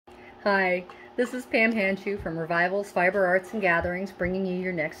Hi, this is Pam Henshew from Revival's Fiber Arts and Gatherings, bringing you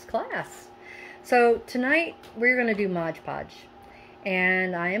your next class. So tonight we're going to do Modge Podge,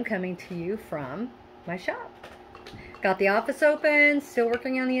 and I am coming to you from my shop. Got the office open, still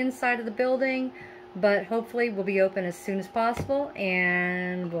working on the inside of the building, but hopefully we'll be open as soon as possible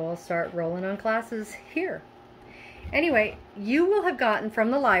and we'll start rolling on classes here. Anyway, you will have gotten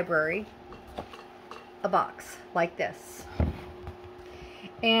from the library a box like this.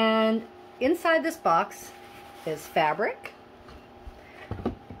 And inside this box is fabric.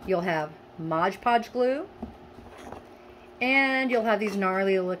 You'll have Modge Podge glue. And you'll have these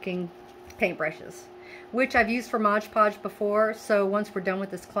gnarly looking paintbrushes, which I've used for Modge Podge before. So once we're done with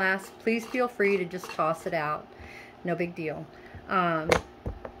this class, please feel free to just toss it out. No big deal. They're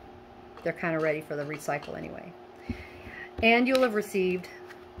kind of ready for the recycle anyway. And you'll have received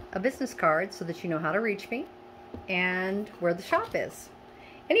a business card so that you know how to reach me and where the shop is.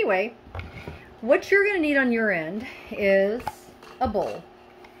 Anyway, what you're going to need on your end is a bowl.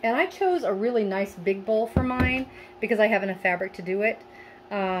 And I chose a really nice big bowl for mine because I have enough fabric to do it.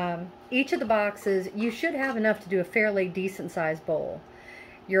 Each of the boxes, you should have enough to do a fairly decent sized bowl.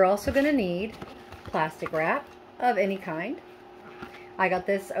 You're also going to need plastic wrap of any kind. I got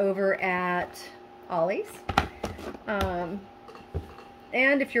this over at Ollie's. And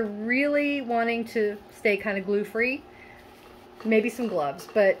if you're really wanting to stay kind of glue free, maybe some gloves.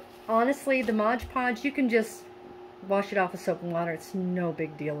 But honestly, the Modge Podge, you can just wash it off with soap and water. It's no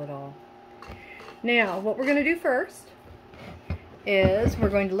big deal at all. Now, what we're going to do first is we're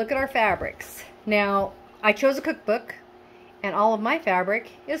going to look at our fabrics. Now, I chose a cookbook, and all of my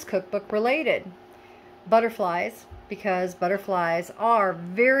fabric is cookbook related. Butterflies, because butterflies are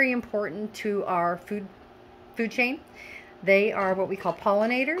very important to our food chain. They are what we call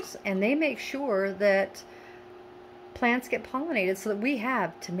pollinators, and they make sure that plants get pollinated so that we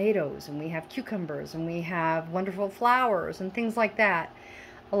have tomatoes and we have cucumbers and we have wonderful flowers and things like that,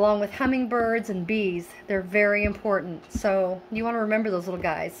 along with hummingbirds and bees. They're very important, so you want to remember those little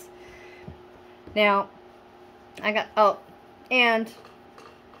guys. Now and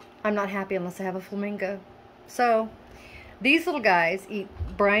I'm not happy unless I have a flamingo. So these little guys eat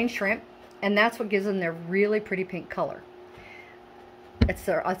brine shrimp, and that's what gives them their really pretty pink color. It's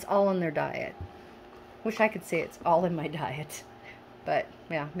all in their diet. Wish I could say it's all in my diet, but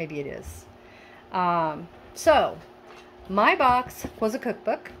yeah, maybe it is. So my box was a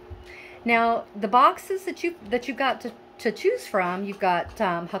cookbook. Now the boxes that you got to choose from, you've got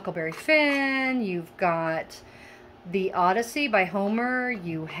Huckleberry Finn, you've got the Odyssey by Homer,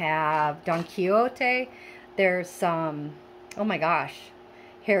 you have Don Quixote, there's some, oh my gosh,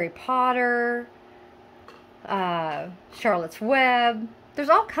 Harry Potter, Charlotte's Web. There's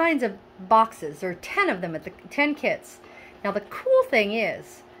all kinds of boxes. There are 10 of them 10 kits. Now the cool thing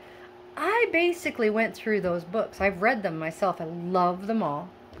is, I basically went through those books. I've read them myself. I love them all.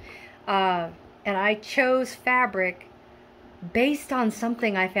 And I chose fabric based on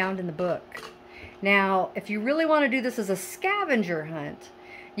something I found in the book. Now, if you really want to do this as a scavenger hunt,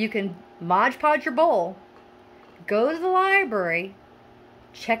 you can Modge Podge your bowl, go to the library,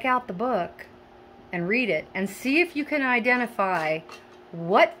 check out the book, and read it, and see if you can identify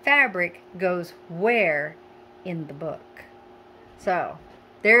what fabric goes where in the book. So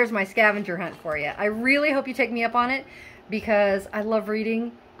there's my scavenger hunt for you. I really hope you take me up on it, because I love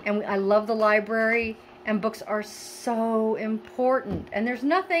reading and I love the library, and books are so important, and there's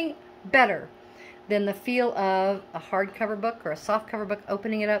nothing better than the feel of a hardcover book or a softcover book,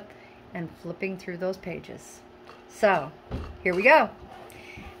 opening it up and flipping through those pages. So here we go.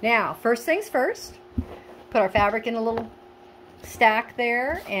 Now, first things first, put our fabric in a little stack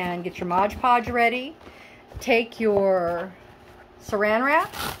there and get your Modge Podge ready. Take your saran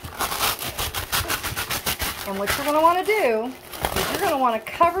wrap, and what you're going to want to do is you're going to want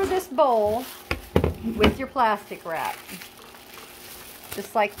to cover this bowl with your plastic wrap,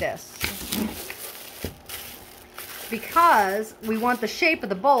 just like this, because we want the shape of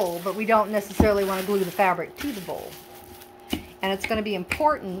the bowl, but we don't necessarily want to glue the fabric to the bowl. And it's going to be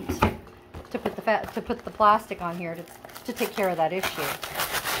important to put the plastic on here to take care of that issue.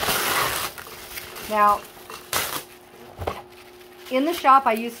 Now, in the shop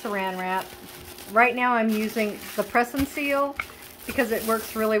I use saran wrap. Right now I'm using the press and seal because it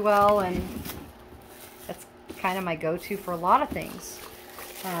works really well, and that's kind of my go-to for a lot of things.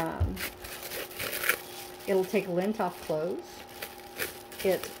 It'll take lint off clothes.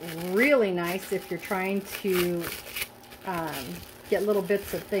 It's really nice if you're trying to get little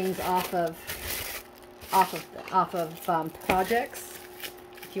bits of things off of projects.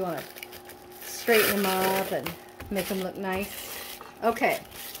 If you want to straighten them up and make them look nice. Okay,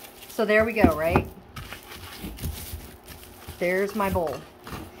 so So there we go, right? There's my bowl.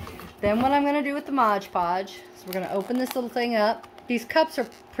 Then what I'm going to do with the Modge Podge is we're going to open this little thing up. These cups are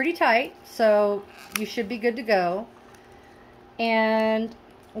pretty tight, so you should be good to go. And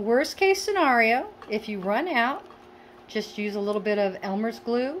worst case scenario, if you run out, just use a little bit of Elmer's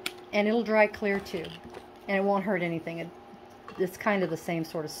glue and it'll dry clear too. And it won't hurt anything. It's kind of the same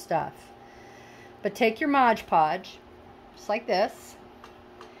sort of stuff. But take your Modge Podge, just like this,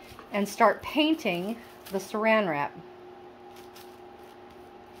 and start painting the saran wrap.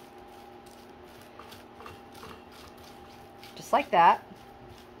 Just like that.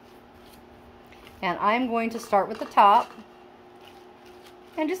 And I'm going to start with the top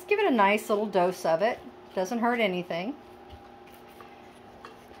and just give it a nice little dose of it. Doesn't hurt anything.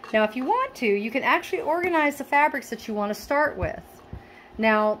 Now if you want to, you can actually organize the fabrics that you want to start with.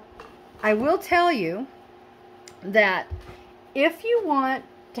 Now I will tell you that if you want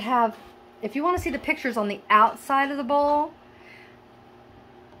to see the pictures on the outside of the bowl,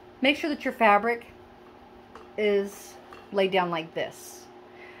 make sure that your fabric is laid down like this.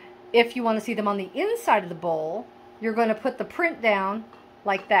 If you want to see them on the inside of the bowl, you're going to put the print down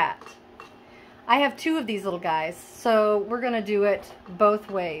like that. I have two of these little guys, so we're going to do it both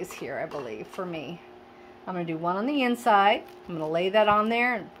ways here, I believe, for me. I'm going to do one on the inside. I'm going to lay that on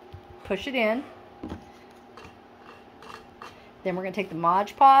there and push it in. Then we're going to take the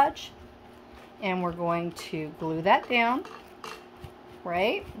Modge Podge and we're going to glue that down,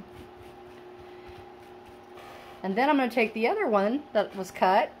 right? And then I'm going to take the other one that was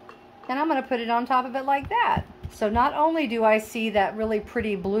cut and I'm going to put it on top of it like that. So not only do I see that really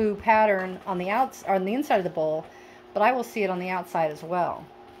pretty blue pattern on the inside of the bowl, but I will see it on the outside as well.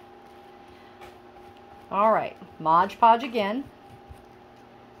 All right, Modge Podge again.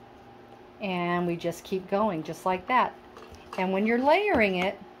 And we just keep going just like that. And when you're layering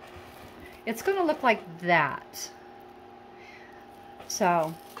it, it's going to look like that.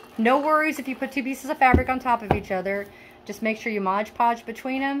 So no worries if you put two pieces of fabric on top of each other. Just make sure you Modge Podge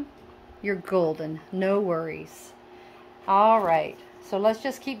between them. You're golden. No worries. All right. So let's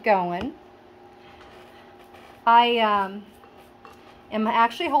just keep going. I am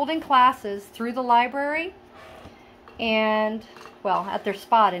actually holding classes through the library. And, well, at their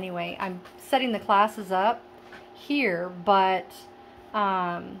spot anyway. I'm setting the classes up here, but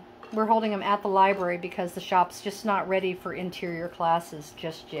we're holding them at the library because the shop's just not ready for interior classes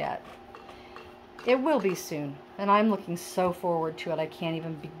just yet. It will be soon, and I'm looking so forward to it. I can't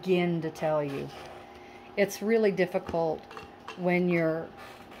even begin to tell you. It's really difficult when you're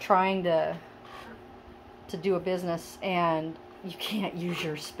trying to do a business and you can't use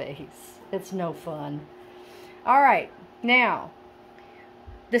your space. It's no fun. All right, now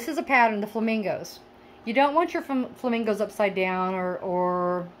this is a pattern, the flamingos. You don't want your flamingos upside down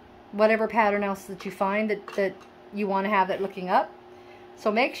or whatever pattern else that you find that you want to have that looking up.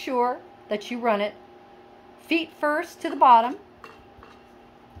 So make sure that you run it feet first to the bottom,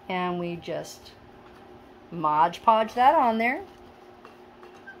 and we just Modge Podge that on there,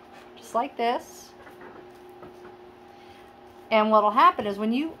 just like this. And what will happen is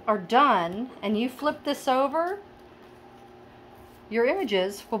when you are done and you flip this over, your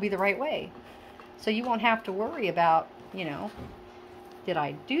images will be the right way. So you won't have to worry about, you know, did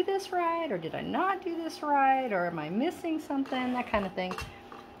I do this right or did I not do this right, or am I missing something, that kind of thing.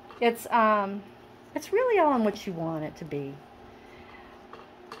 It's really all on what you want it to be.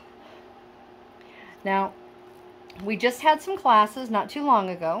 Now, we just had some classes not too long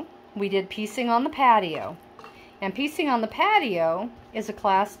ago. We did piecing on the patio. And piecing on the patio is a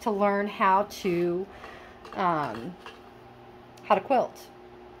class to learn how to quilt.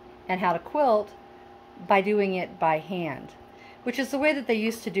 And how to quilt by doing it by hand, which is the way that they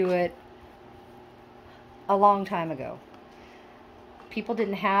used to do it a long time ago. People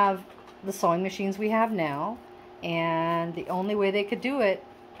didn't have the sewing machines we have now, and the only way they could do it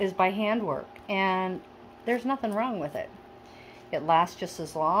is by handwork, and there's nothing wrong with it. It lasts just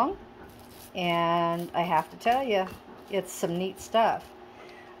as long, and I have to tell you, it's some neat stuff.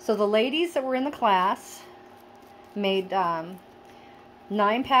 So the ladies that were in the class made 9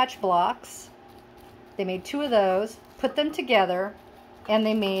 patch blocks. They made 2 of those, put them together, and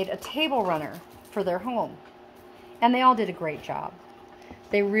they made a table runner for their home. And they all did a great job.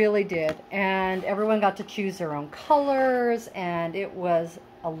 They really did. And everyone got to choose their own colors, and it was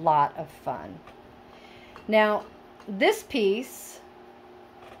a lot of fun. Now, this piece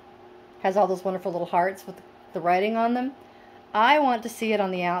has all those wonderful little hearts with the writing on them. I want to see it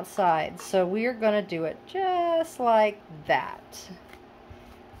on the outside, so we are going to do it just like that.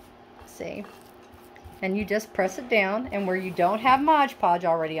 See? and you just press it down, and where you don't have Modge Podge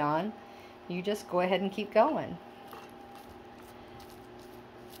already on, you just go ahead and keep going.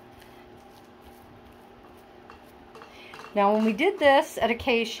 Now when we did this at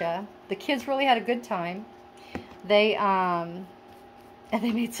Acacia, the kids really had a good time. And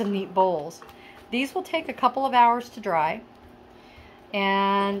they made some neat bowls. These will take a couple of hours to dry,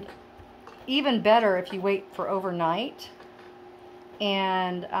 and even better if you wait for overnight,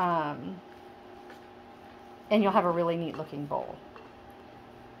 and you'll have a really neat looking bowl.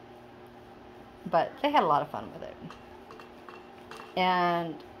 But they had a lot of fun with it,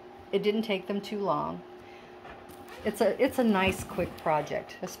 and it didn't take them too long. It's a nice quick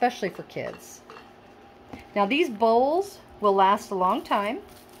project, especially for kids. Now these bowls will last a long time.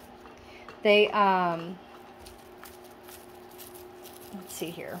 They let's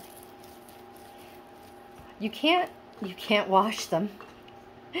see here. You can't wash them.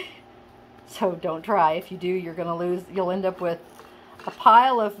 So don't try. If you do, you'll end up with a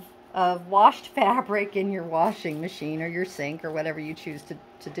pile of washed fabric in your washing machine or your sink or whatever you choose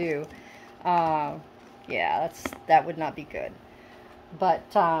to do. Yeah, that would not be good. But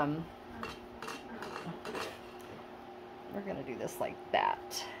we're going to do this like that,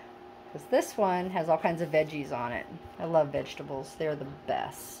 because this one has all kinds of veggies on it. I love vegetables. They're the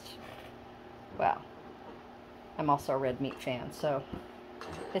best. Well, I'm also a red meat fan, so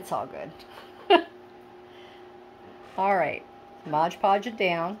it's all good. Alright, Modge Podge it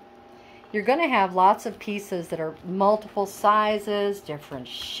down. You're going to have lots of pieces that are multiple sizes, different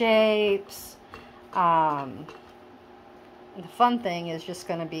shapes. The fun thing is just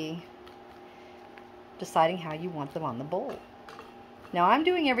going to be deciding how you want them on the bowl. Now I'm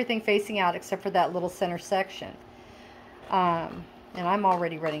doing everything facing out except for that little center section. And I'm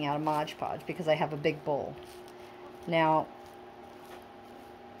already running out of Modge Podge because I have a big bowl. Now,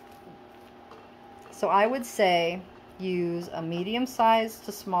 so I would say use a medium-sized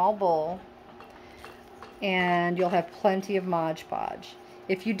to small bowl, and you'll have plenty of Modge Podge.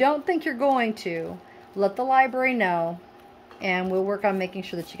 If you don't think you're going to, let the library know, and we'll work on making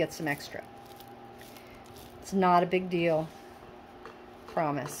sure that you get some extra. It's not a big deal.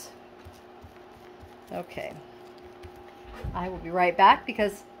 Promise. Okay. I will be right back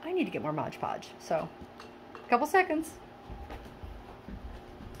because I need to get more Modge Podge. So, a couple seconds.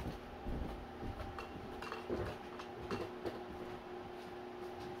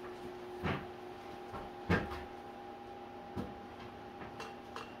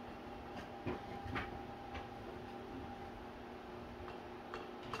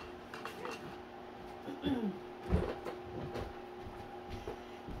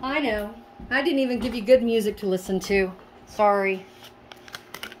 I know. I didn't even give you good music to listen to. Sorry.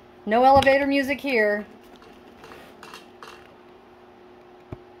 No elevator music here.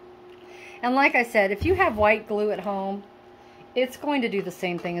 And like I said, if you have white glue at home, it's going to do the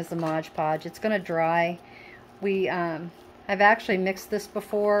same thing as the Modge Podge. It's going to dry. I've actually mixed this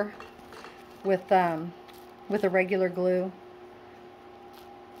before with a regular glue.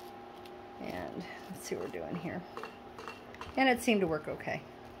 And let's see what we're doing here. And it seemed to work okay.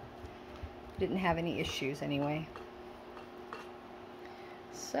 Didn't have any issues anyway.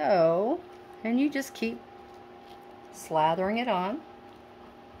 So, and you just keep slathering it on.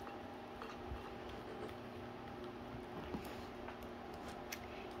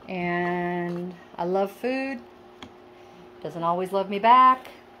 And I love food. Doesn't always love me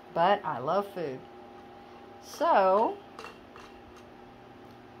back, but I love food. So,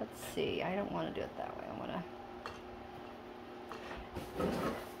 let's see. I don't want to do it that way. I want to...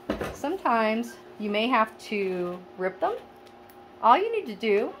 Sometimes you may have to rip them. All you need to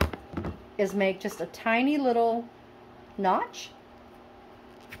do is make just a tiny little notch.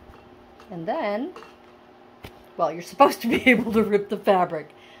 And then, well, you're supposed to be able to rip the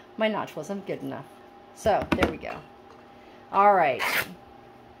fabric. My notch wasn't good enough. So, there we go. All right.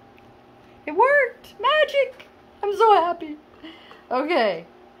 It worked! Magic! I'm so happy. Okay.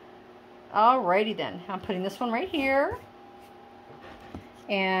 Alrighty then. I'm putting this one right here.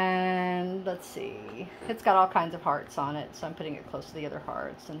 And let's see. It's got all kinds of hearts on it, so I'm putting it close to the other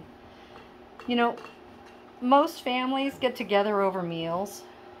hearts. And, you know, most families get together over meals.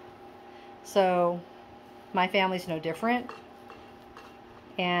 So, my family's no different.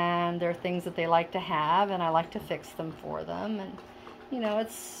 And there are things that they like to have, and I like to fix them for them. And, you know,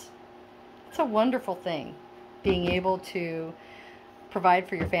 it's a wonderful thing, being able to provide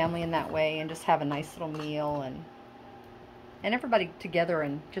for your family in that way and just have a nice little meal and everybody together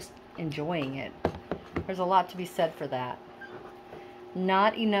and just enjoying it. There's a lot to be said for that.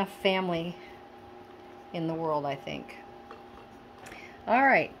 Not enough family in the world, I think. All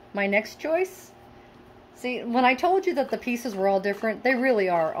right, my next choice, See, when I told you that the pieces were all different, they really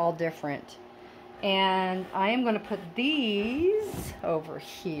are all different. And I am going to put these over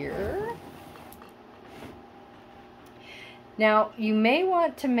here. Now, you may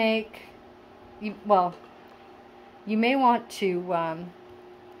want to make, well, you may want to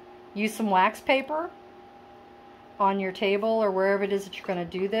use some wax paper on your table or wherever it is that you're going to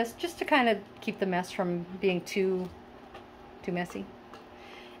do this, just to kind of keep the mess from being too messy.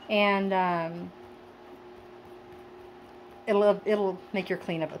 And it'll make your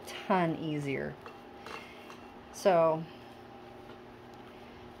cleanup a ton easier. So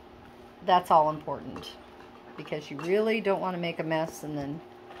that's all important, because you really don't want to make a mess and then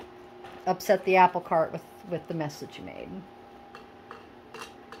upset the apple cart with the mess that you made.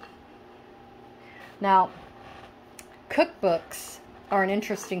 Now, cookbooks are an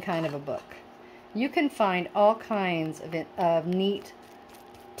interesting kind of a book. You can find all kinds of neat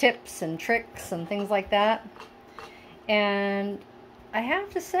tips and tricks and things like that. And I have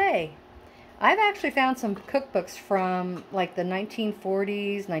to say, I've actually found some cookbooks from like the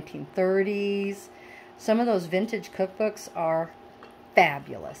 1940s, 1930s. Some of those vintage cookbooks are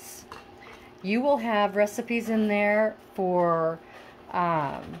fabulous. You will have recipes in there for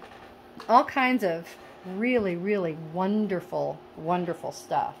all kinds of really, really wonderful, wonderful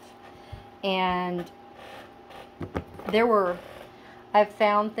stuff. And I've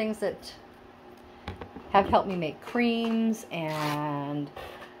found things that have helped me make creams and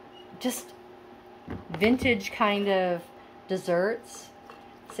just vintage kind of desserts.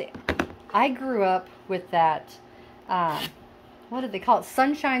 See, I grew up with that, what did they call it?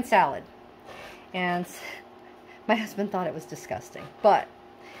 Sunshine salad. And my husband thought it was disgusting. But,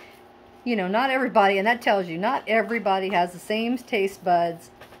 you know, not everybody, and that tells you, not everybody has the same taste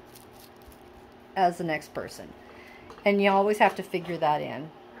buds as the next person. And you always have to figure that in.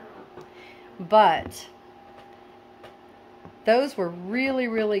 But those were really,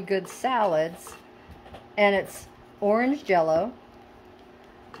 really good salads. And it's orange jello,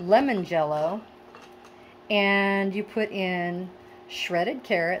 lemon jello, and you put in shredded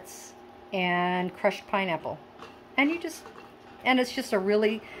carrots and crushed pineapple. And it's just a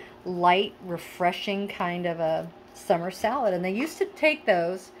really light, refreshing kind of a summer salad. And they used to take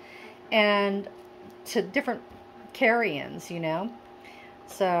those and to different carry-ins, you know.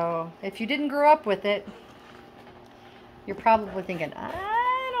 So if you didn't grow up with it, you're probably thinking,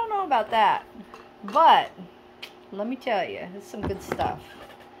 I don't know about that. But let me tell you, it's some good stuff.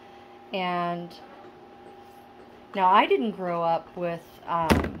 And now, I didn't grow up with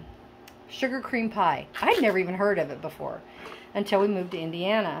sugar cream pie. I'd never even heard of it before until we moved to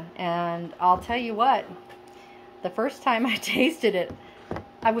Indiana. And I'll tell you what, the first time I tasted it,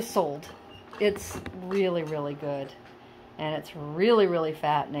 I was sold. It's really, really good. And it's really, really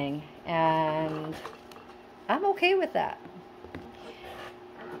fattening. And I'm okay with that.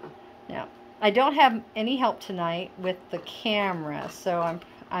 Now, I don't have any help tonight with the camera, so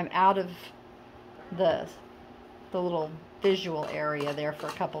I'm out of the little visual area there for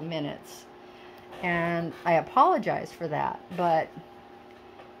a couple minutes. And I apologize for that, but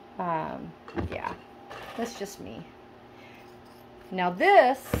yeah, that's just me. Now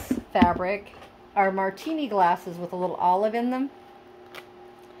this fabric are martini glasses with a little olive in them.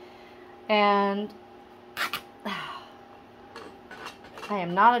 And I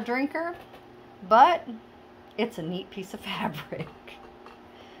am not a drinker, but it's a neat piece of fabric.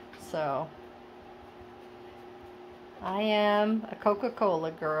 So I am a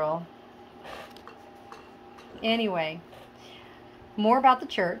Coca-Cola girl. Anyway, more about the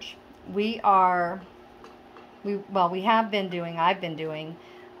church. I've been doing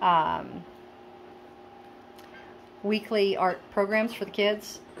weekly art programs for the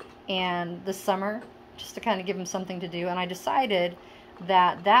kids, and this summer, just to kind of give them something to do. And I decided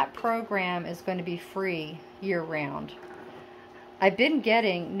that program is going to be free year-round. I've been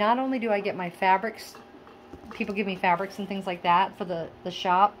getting, not only do I get my fabrics, people give me fabrics and things like that for the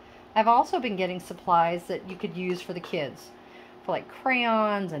shop, I've also been getting supplies that you could use for the kids, for like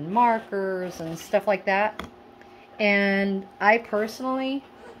crayons and markers and stuff like that. And I personally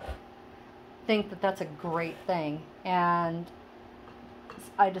think that that's a great thing. And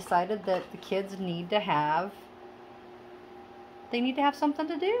I decided that the kids need to have something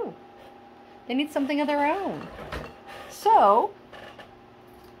to do. They need something of their own. So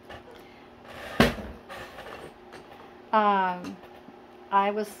I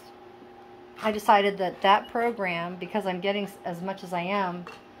decided that program, because I'm getting as much as I am,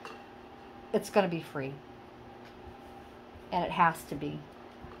 it's going to be free. And it has to be.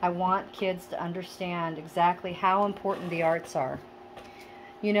 I want kids to understand exactly how important the arts are.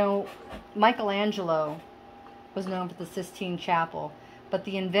 You know, Michelangelo was known for the Sistine Chapel, but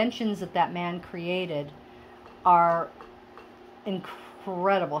the inventions that that man created are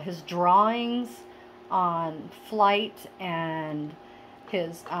incredible. His drawings on flight and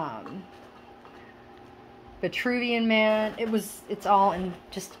his Vitruvian Man, it's all in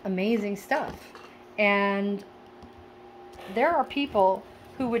just amazing stuff. And there are people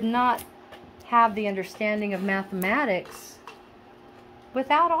who would not have the understanding of mathematics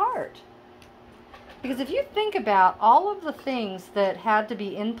without art. Because if you think about all of the things that had to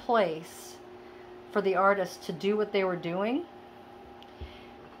be in place for the artists to do what they were doing,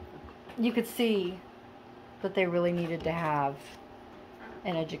 you could see that they really needed to have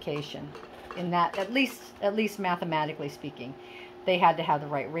an education in that, at least mathematically speaking. They had to have the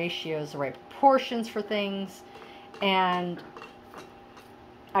right ratios, the right proportions for things, and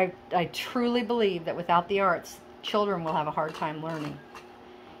I truly believe that without the arts, children will have a hard time learning.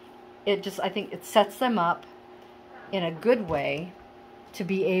 I think it sets them up in a good way to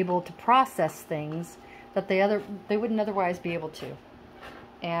be able to process things that they wouldn't otherwise be able to.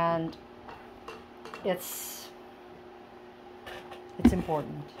 And it's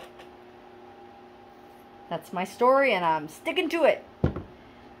important. That's my story, and I'm sticking to it.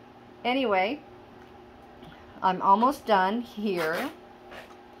 Anyway, I'm almost done here.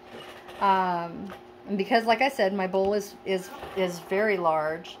 And because, like I said, my bowl is very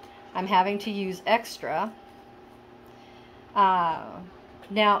large, I'm having to use extra. Now,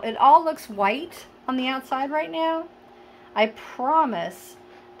 it all looks white on the outside right now. I promise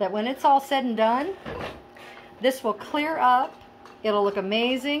that when it's all said and done, this will clear up. It'll look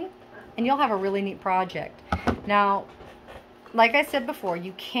amazing, and you'll have a really neat project. Now, like I said before,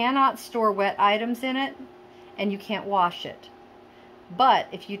 you cannot store wet items in it, and you can't wash it. But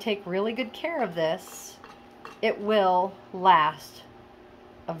if you take really good care of this, it will last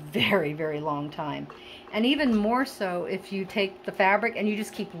a very, very long time. And even more so if you take the fabric and you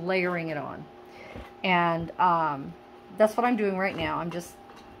just keep layering it on. And that's what I'm doing right now. I'm just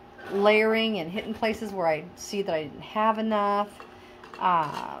layering and hitting places where I see that I didn't have enough,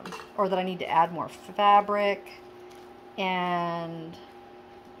 or that I need to add more fabric, and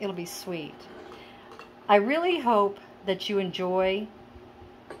it'll be sweet. I really hope that you enjoy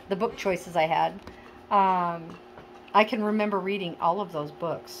the book choices I had. I can remember reading all of those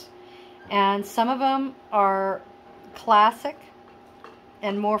books, and some of them are classic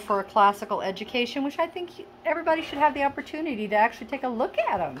and more for a classical education, which I think everybody should have the opportunity to actually take a look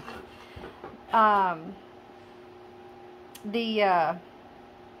at them.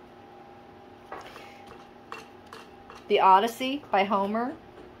 The Odyssey by Homer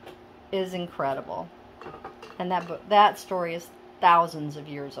is incredible, and that story is thousands of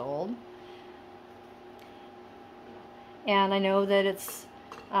years old. And I know that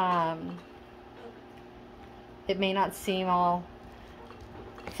it may not seem all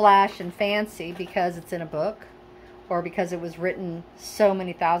flash and fancy because it's in a book, or because it was written so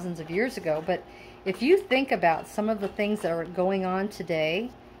many thousands of years ago. But if you think about some of the things that are going on today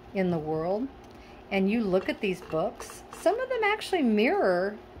in the world, and you look at these books, some of them actually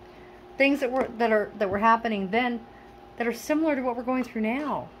mirror things that were happening then, that are similar to what we're going through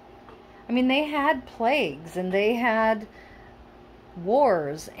now. I mean, they had plagues, and they had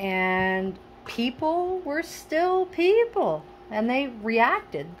wars, and people were still people, and they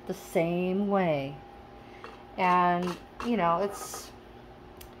reacted the same way. And, you know,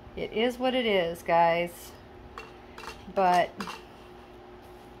 it is what it is, guys. But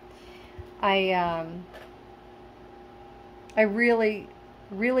I really,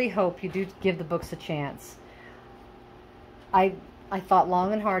 really hope you do give the books a chance. I thought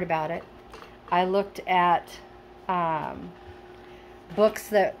long and hard about it. I looked at books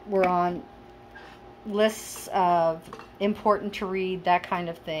that were on lists of important to read, that kind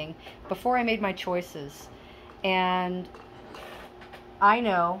of thing, before I made my choices. And I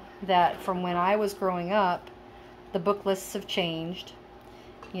know that from when I was growing up, the book lists have changed.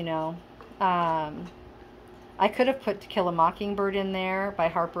 You know, I could have put To Kill a Mockingbird in there by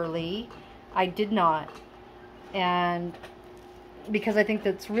Harper Lee. I did not. And because I think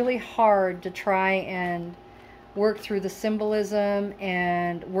that's really hard to try and work through the symbolism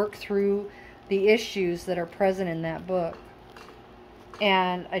and work through the issues that are present in that book.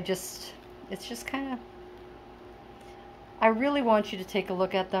 And it's just kind of, I really want you to take a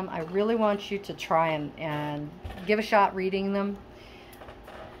look at them. I really want you to try and give a shot reading them.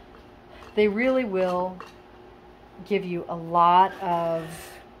 They really will give you a lot of,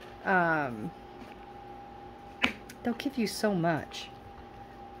 they'll give you so much.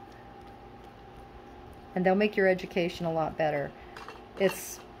 And they'll make your education a lot better.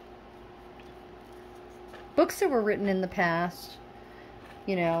 books that were written in the past,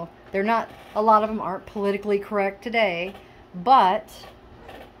 you know, they're not, a lot of them aren't politically correct today, but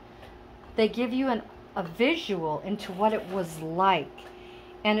they give you a visual into what it was like.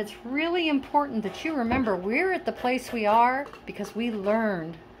 And it's really important that you remember we're at the place we are because we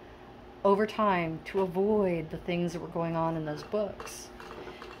learned over time to avoid the things that were going on in those books.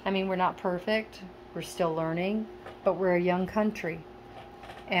 I mean, we're not perfect. We're still learning, but we're a young country.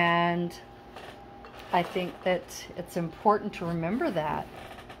 And I think that it's important to remember that,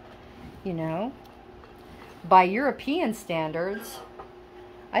 you know. By European standards,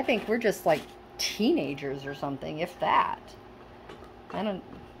 I think we're just like teenagers or something, if that.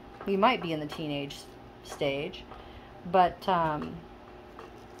 We might be in the teenage stage, but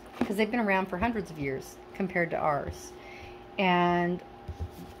because they've been around for hundreds of years compared to ours. And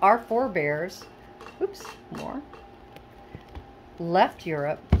our forebears, left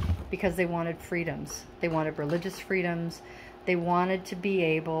Europe because they wanted freedoms. They wanted religious freedoms. They wanted to be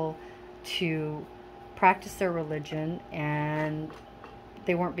able to practice their religion, and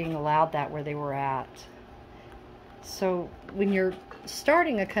they weren't being allowed that where they were at. So when you're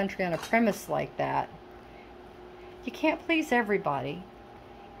starting a country on a premise like that, you can't please everybody,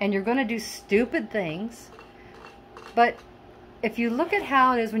 and you're going to do stupid things. But if you look at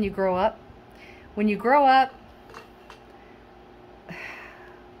how it is when you grow up,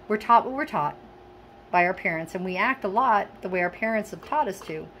 we're taught what we're taught by our parents, and we act a lot the way our parents have taught us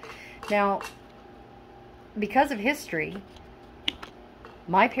to. Now, because of history,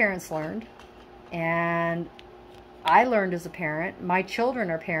 my parents learned, and I learned as a parent. My children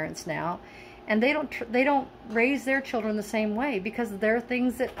are parents now, and they don't raise their children the same way because there are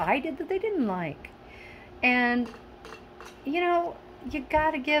things that I did that they didn't like. And you know, you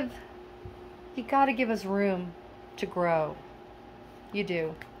gotta give us room to grow. You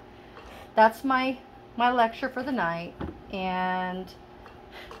do. That's my lecture for the night, and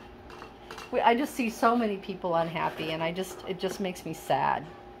I just see so many people unhappy, and it just makes me sad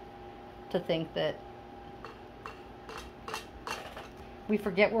to think that we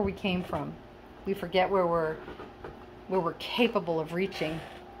forget where we came from. We forget where we're capable of reaching,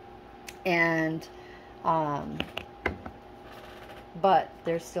 and but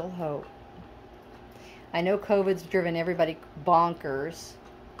there's still hope. I know COVID's driven everybody bonkers.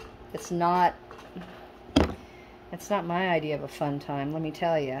 It's not my idea of a fun time, let me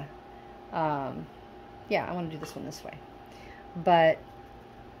tell you. Yeah, I want to do this one this way. But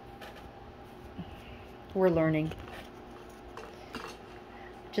we're learning.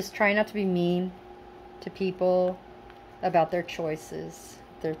 Just try not to be mean to people about their choices.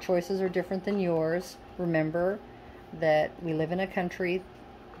 Their choices are different than yours. Remember that we live in a country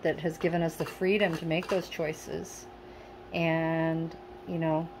that has given us the freedom to make those choices. And, you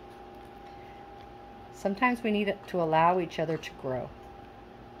know, sometimes we need to allow each other to grow.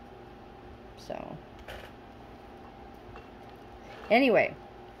 So, anyway,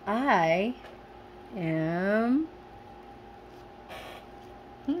 I am,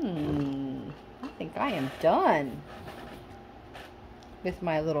 I think I am done with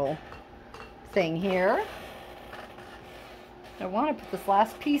my little thing here. I want to put this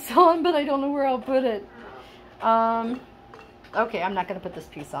last piece on, but I don't know where I'll put it. Okay, I'm not going to put this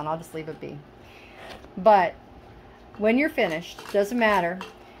piece on. I'll just leave it be. But when you're finished, doesn't matter.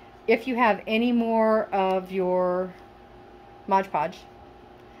 If you have any more of your Modge Podge,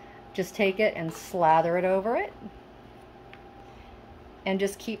 just take it and slather it over it. And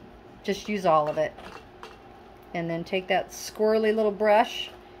just use all of it. And then take that squirrely little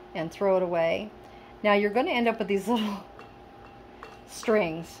brush and throw it away. Now you're going to end up with these little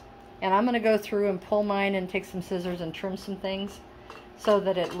strings, and I'm going to go through and pull mine and take some scissors and trim some things so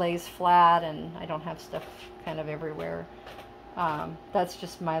that it lays flat and I don't have stuff kind of everywhere. That's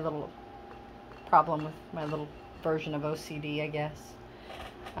just my little problem with my little version of OCD, I guess,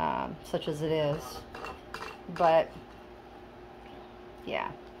 such as it is. But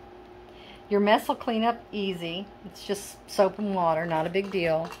yeah, your mess will clean up easy. It's just soap and water, not a big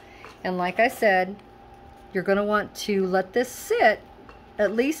deal. And like I said, you're going to want to let this sit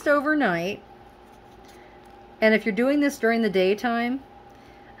at least overnight. And if you're doing this during the daytime,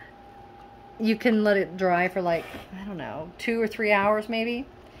 you can let it dry for like, I don't know, 2 or 3 hours maybe.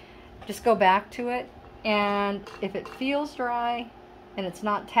 Just go back to it, and if it feels dry and it's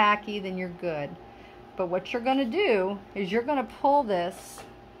not tacky, then you're good. But what you're going to do is you're going to pull this,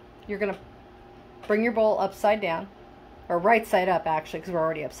 you're going to bring your bowl upside down, or right side up actually, because we're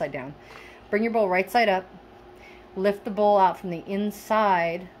already upside down. Bring your bowl right side up. Lift the bowl out from the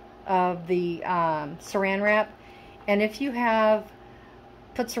inside of the saran wrap, and if you have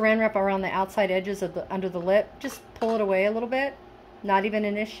put saran wrap around the outside edges of under the lip. Just pull it away a little bit. Not even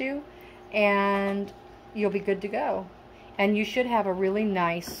an issue. And you'll be good to go. And you should have a really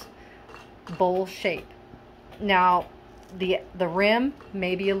nice bowl shape. Now, the rim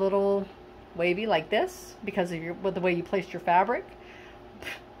may be a little wavy like this because of with the way you placed your fabric.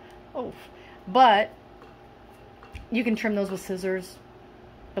 Oh, but you can trim those with scissors.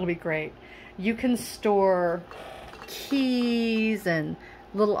 It'll be great. You can store keys and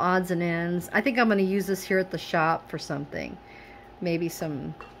little odds and ends. I think I'm going to use this here at the shop for something. Maybe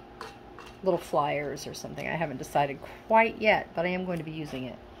some little flyers or something. I haven't decided quite yet, but I am going to be using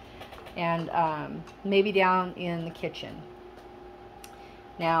it. And maybe down in the kitchen.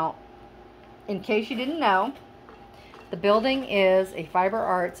 Now, in case you didn't know, the building is a fiber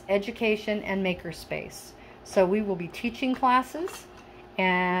arts education and makerspace. So we will be teaching classes,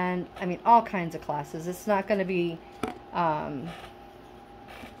 and I mean all kinds of classes. It's not going to be,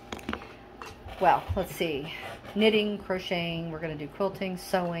 well, let's see, knitting, crocheting. We're going to do quilting,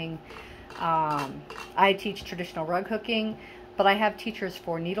 sewing. I teach traditional rug hooking, but I have teachers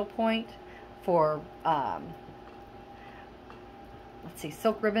for needlepoint, for let's see,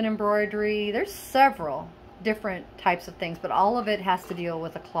 silk ribbon embroidery. There's several different types of things, but all of it has to deal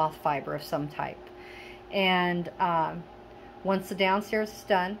with a cloth fiber of some type. And once the downstairs is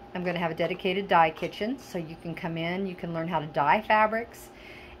done, I'm going to have a dedicated dye kitchen, so you can come in, you can learn how to dye fabrics,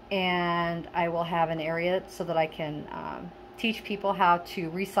 and I will have an area so that I can teach people how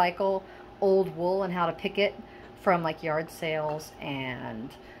to recycle old wool and how to pick it from like yard sales and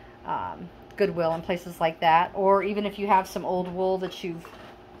Goodwill and places like that. Or even if you have some old wool that you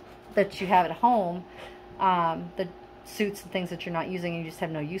have at home, the suits and things that you're not using and you just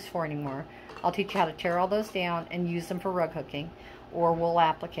have no use for anymore, I'll teach you how to tear all those down and use them for rug hooking or wool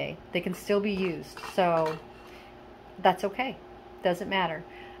applique. They can still be used, so that's okay. Doesn't matter.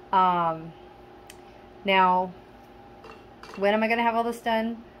 Now, when am I going to have all this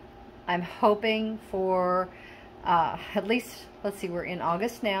done? I'm hoping for at least, let's see, we're in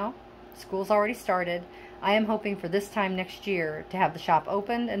August now. School's already started. I am hoping for this time next year to have the shop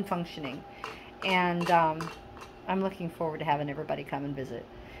open and functioning. And I'm looking forward to having everybody come and visit.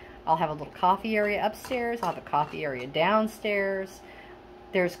 I'll have a little coffee area upstairs. I'll have a coffee area downstairs.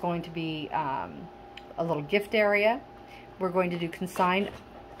 There's going to be a little gift area. We're going to do consigned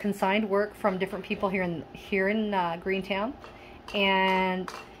work from different people here in Greentown, and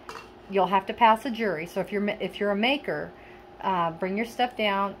you'll have to pass a jury. So if you're a maker, bring your stuff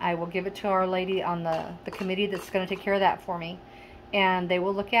down. I will give it to our lady on the committee that's going to take care of that for me, and they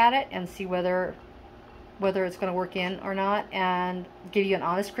will look at it and see whether it's going to work in or not, and give you an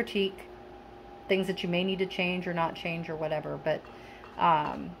honest critique, things that you may need to change or not change or whatever. But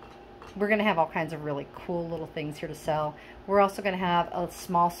we're going to have all kinds of really cool little things here to sell. We're also going to have a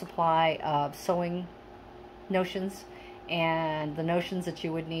small supply of sewing notions and the notions that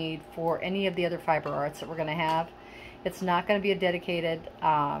you would need for any of the other fiber arts that we're going to have. It's not going to be a dedicated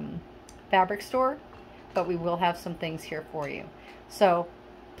fabric store, but we will have some things here for you. So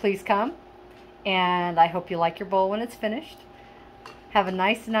please come, and I hope you like your bowl when it's finished. Have a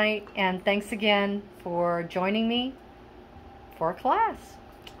nice night, and thanks again for joining me for a class.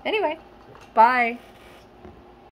 Anyway, bye.